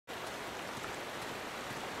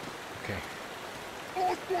Okay.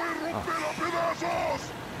 ¡Os voy a romper a pedazos!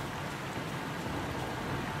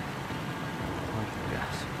 Oh, you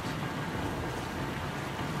bastards.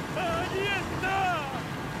 ¡Allí está!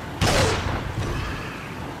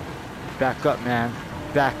 Back up, man.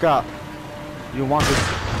 Back up. You don't want this.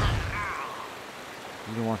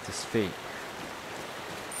 You don't want this fate.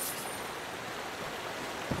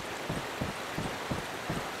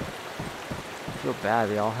 I feel bad.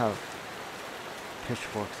 They all have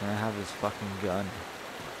pitchforks, and I have this fucking gun.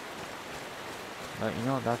 But you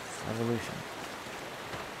know, that's evolution.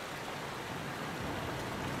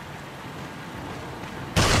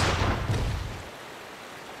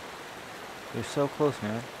 You're so close,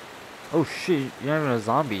 man. Oh shit, you're not even a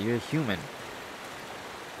zombie, you're a human.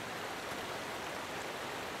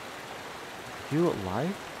 Are you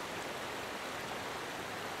alive?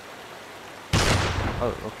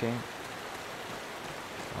 Oh, okay.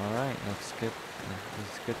 Alright, let's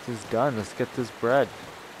get this done. Let's get this bread.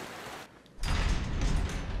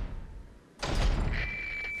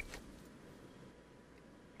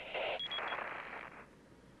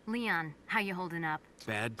 Leon, how you holding up?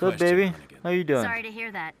 Bad Good, question, baby. Hunnigan. How you doing? Sorry to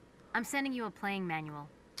hear that. I'm sending you a playing manual.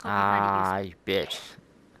 Hope you Ah, find it you bitch.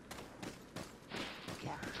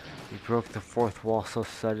 You broke the fourth wall so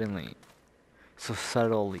suddenly. So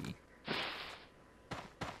subtly.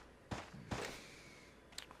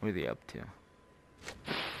 What are they up to?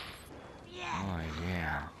 Oh,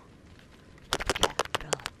 yeah.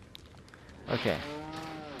 Okay.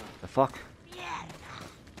 The fuck?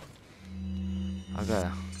 I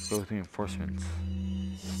gotta go with reinforcements.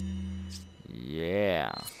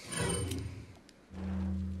 Yeah.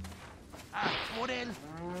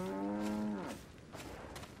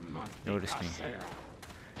 Notice me.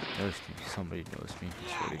 Notice me. Somebody knows me. I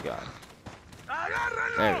swear to God.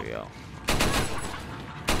 There we go.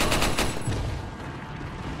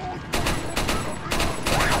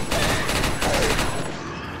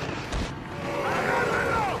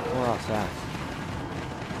 What else that?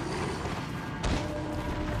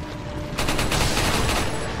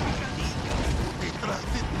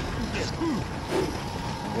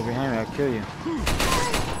 Go behind me, I'll kill you.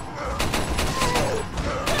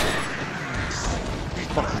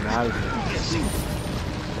 Fucking out of here.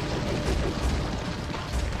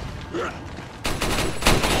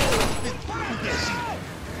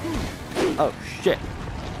 Oh shit.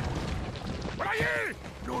 ¡Por allí!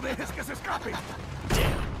 ¡No dejes que se escape!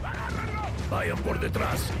 Vayan por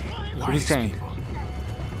detrás. What are you saying?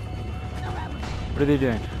 What are they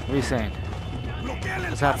doing? What are you saying?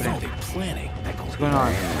 What's happening? Planning. What's going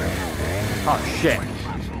on? Oh shit.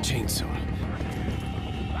 Chainsaw.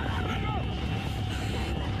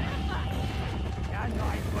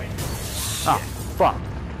 Oh fuck.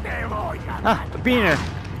 Ah, a beaner.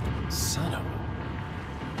 Son of a...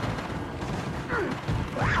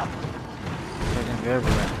 Fucking go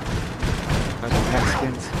everywhere. Fucking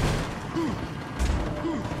Mexicans.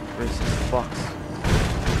 Racist fucks.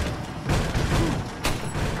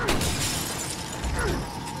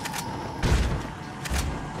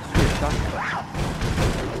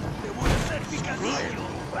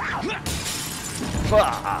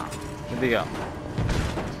 Here they go.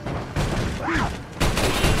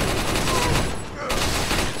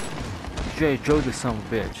 J. Joe the son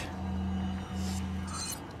of a bitch.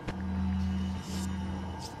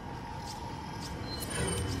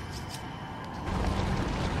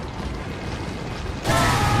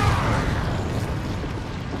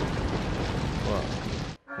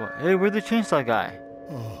 What? Hey, where's the chainsaw guy?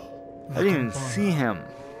 I didn't even see him.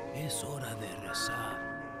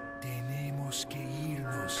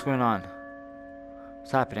 What's going on?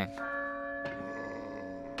 What's happening?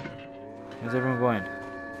 Where's everyone going?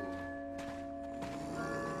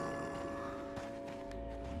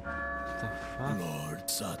 What the fuck? Lord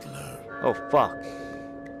Sutler. Oh fuck.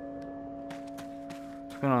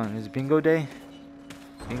 What's going on? Is it bingo day?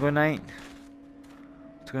 Bingo night?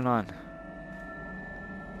 What's going on?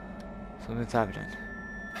 Something's happening.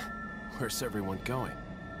 Where's everyone going?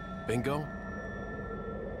 Bingo?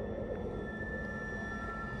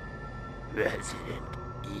 Resident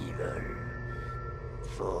Evil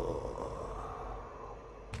 4.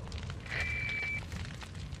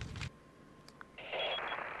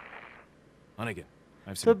 Hunnigan,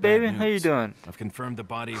 I've So, some baby, bad how you news. doing? I've confirmed the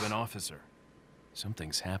body of an officer.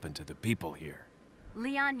 Something's happened to the people here.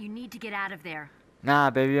 Leon, you need to get out of there.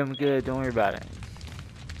 Nah, baby, I'm good. Don't worry about it.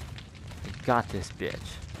 I got this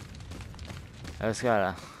bitch. I just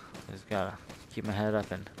gotta keep my head up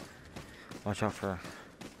and watch out for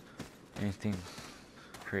anything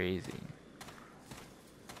crazy.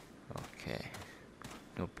 Okay.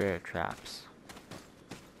 No bear traps.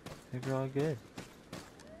 think we're all good.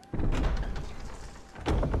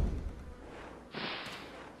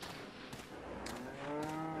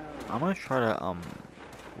 I'm gonna try to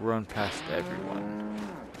run past everyone.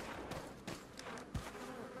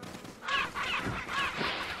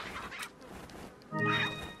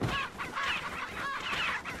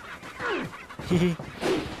 Hee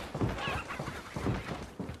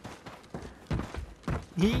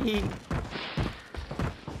hee.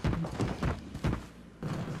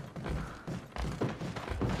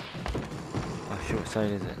 Oh shit, what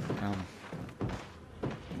side is it? I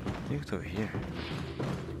think it's over here.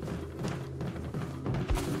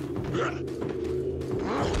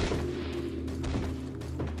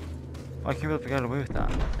 I can't believe I got away with that.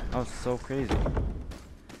 That was so crazy.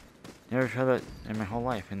 Never tried that in my whole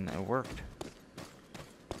life, and it worked.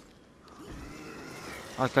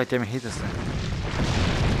 Oh god damn it, I hate this thing.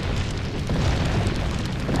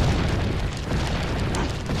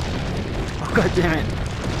 Oh god damn it!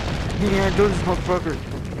 Yeah, do this motherfucker!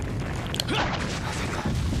 Oh thank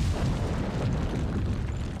god.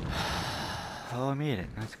 Oh, I made it.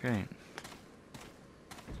 That's great.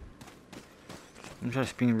 I'm gonna try to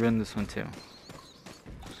speed run this one too.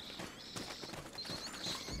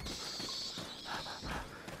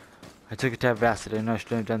 I took a tab of acid. I know I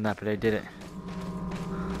shouldn't have done that, but I did it.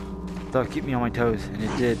 Thought it'd keep me on my toes, and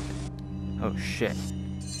it did. Oh shit.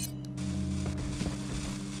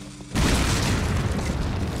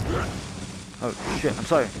 Oh shit, I'm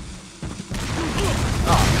sorry.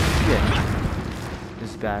 Oh shit. This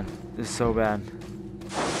is bad. This is so bad.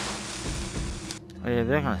 Oh yeah,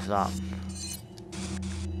 they're gonna stop.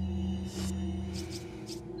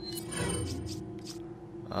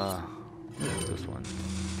 This one.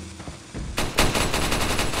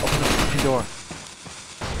 Open the fucking door.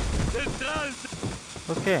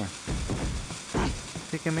 Okay. I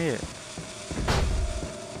think I made it.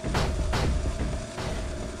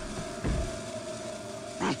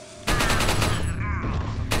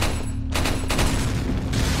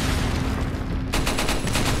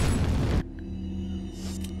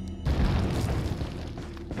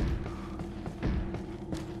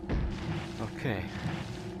 Okay.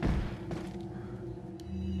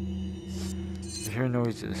 I hear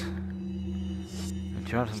noises. And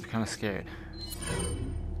to be honest, I'm kind of scared.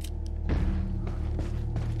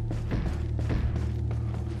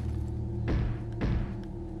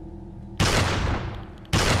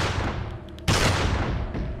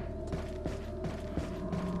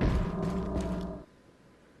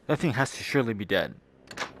 That thing has to surely be dead.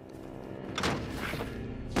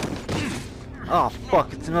 Oh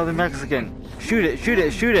fuck, it's another Mexican. Shoot it, shoot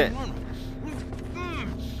it, shoot it!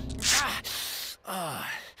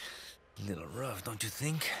 Little rough, don't you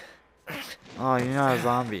think? Oh, you're not a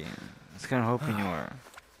zombie. I was kinda hoping you were.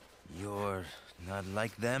 You're not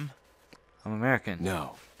like them? I'm American.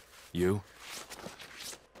 No. You?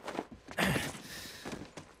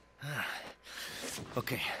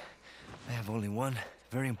 Okay, I have only one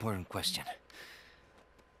very important question.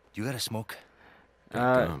 You got a smoke?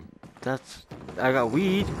 That's... I got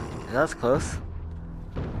weed. That's close.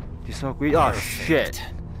 Do you smoke weed? Oh shit.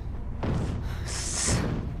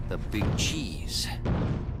 The big cheese.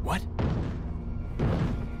 What?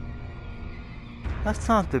 That's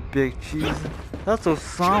not the big cheese. That's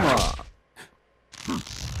Osama.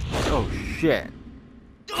 Oh shit.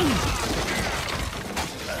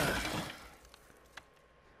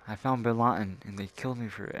 I found Bin Laden and they killed me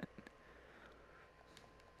for it.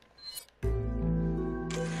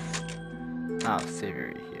 I'll save it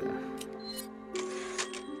right here.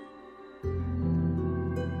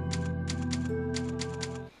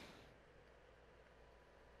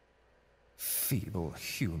 Feeble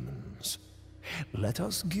humans, let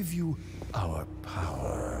us give you our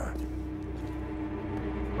power.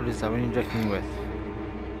 What is that? What are you injecting me with?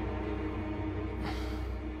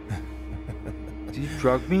 Do you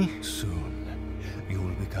drug me? Soon, you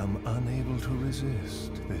will become unable to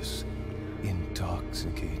resist this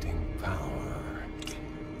intoxicating power.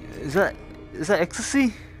 Is that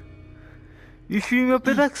ecstasy? You shooting me up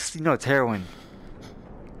with ecstasy? No, it's heroin.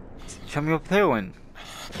 Shut me up with heroin.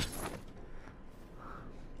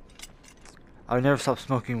 I'll never stop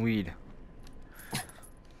smoking weed.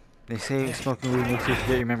 They say smoking weed makes you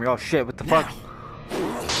forget your memory. Oh shit, what the fuck?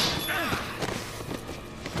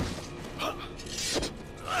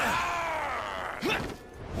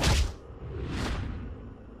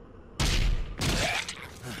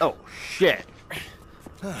 Oh shit.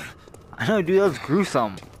 I know, dude, that was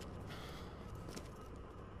gruesome.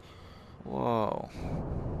 Whoa.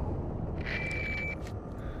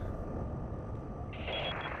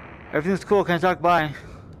 Everything's cool, can I talk? Bye.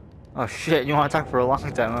 Oh shit, you want to talk for a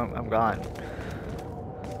long time? I'm gone.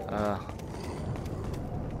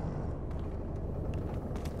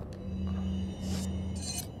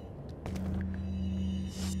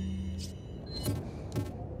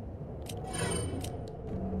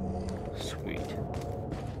 Sweet.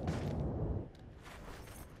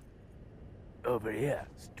 Over here,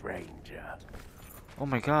 stranger. Oh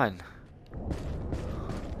my god.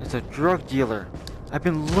 It's a drug dealer. I've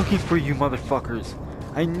been looking for you motherfuckers.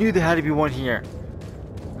 I knew there had to be one here.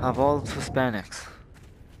 Of all the Hispanics.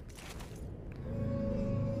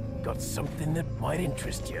 Got something that might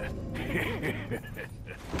interest you.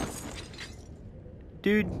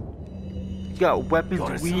 Dude, you got weapons,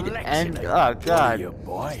 Got a weed, selection and of- oh What are god. you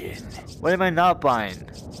buying? What am I not buying?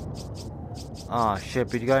 Oh shit,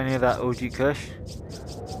 but you got any of that OG Kush?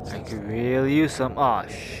 I could really use some. Oh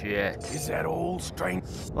shit. Is that all, stranger?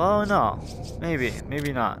 Well, no.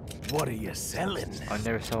 Maybe not. What are you selling? I'll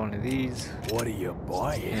never sell one of these. What are you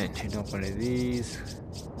buying? Can't tune up one of these.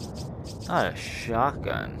 Not a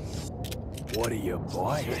shotgun. What are you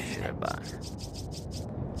What buying? should I buy?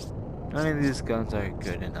 None of these guns are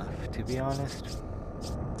good enough, to be honest.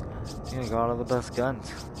 I think I got all the best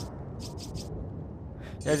guns.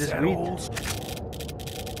 Yeah, Is just that weed. all?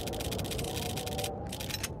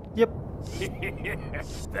 Yep.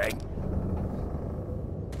 Thank.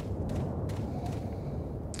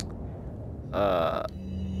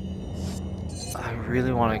 I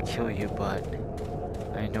really want to kill you, but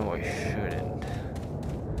I know I shouldn't.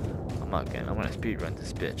 I'm gonna speedrun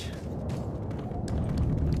this bitch.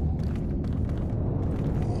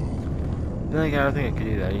 Then again, I don't think I could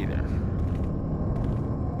do that either.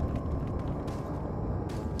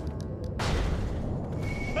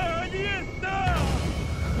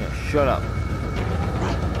 Yeah, shut up.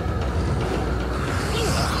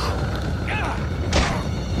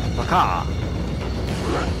 Baka!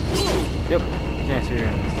 Yep, can't see her.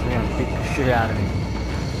 They're gonna beat the shit out of me.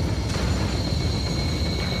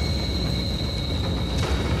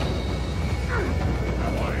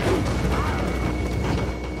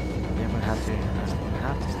 Yeah, I'm gonna have to.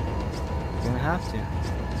 I'm gonna have to.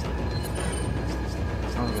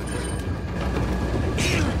 Sounds good this one.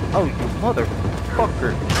 Oh, you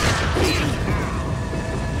motherfucker!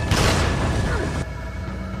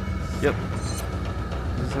 Yep.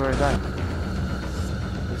 This is where I die.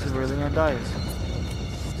 This is where Leon dies.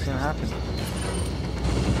 What's gonna happen?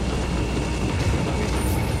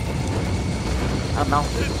 I'm out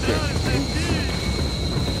this bitch.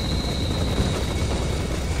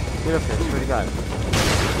 Get up here, I swear to God.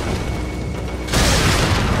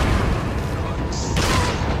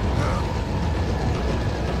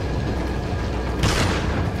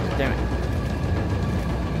 Damn it.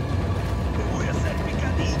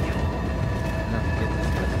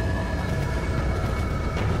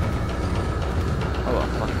 Oh well,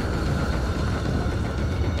 fuck.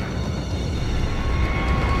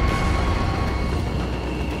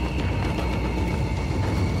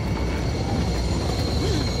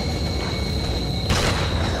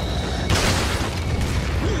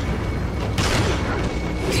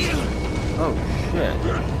 Oh shit.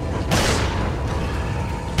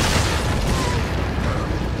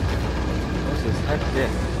 This is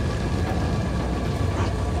hectic.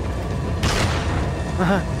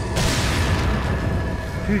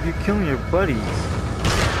 Dude, you're killing your buddies.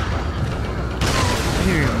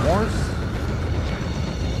 Any remorse?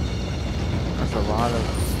 That's a lot of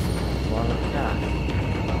cash.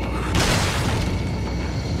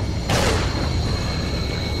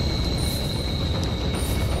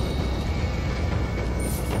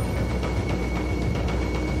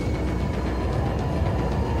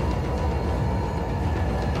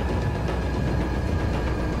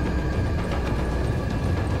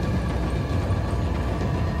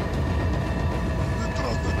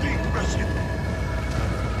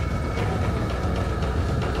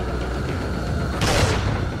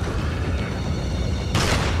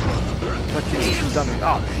 What you dummy?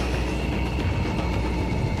 Oh.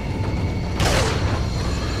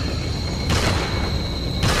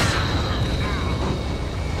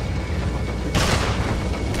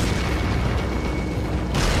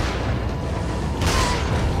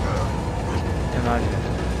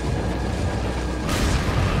 Imagine.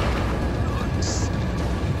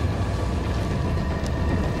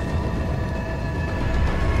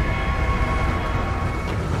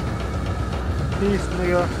 Peace,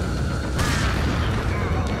 nigga.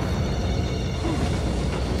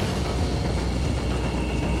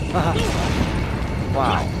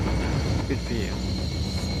 Wow. Good for you.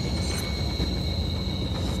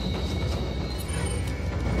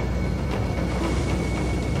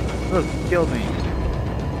 Look, he killed me.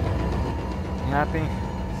 happy?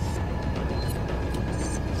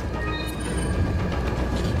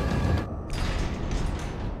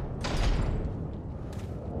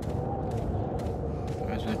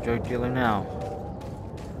 There's a drug dealer now.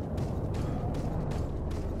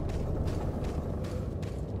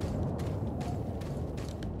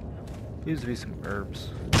 Used to be some herbs.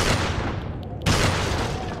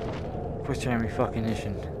 First time we fucking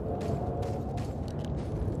mission.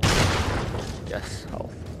 Yes,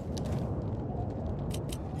 health.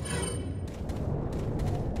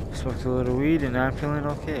 Smoked a little weed and now I'm feeling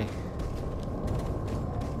okay.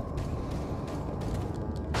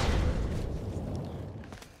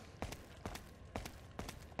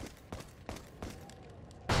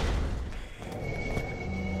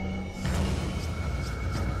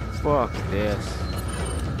 Fuck this.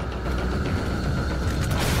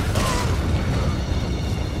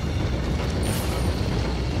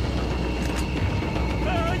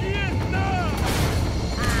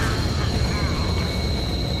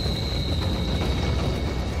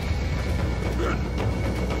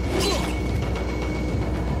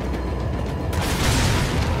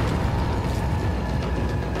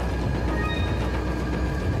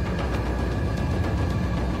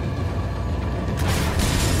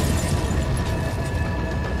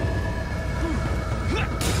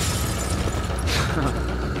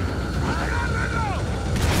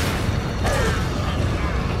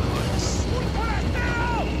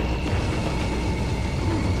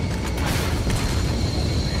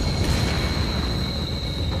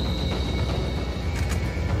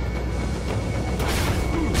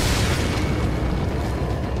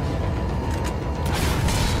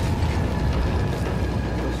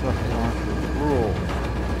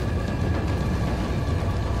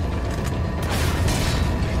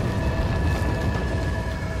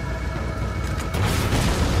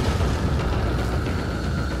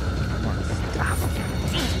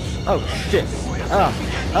 Oh shit!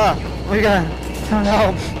 We got some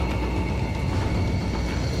help!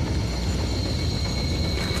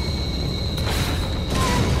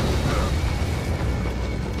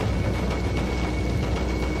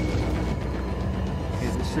 Okay,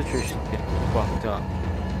 this situation's getting fucked up.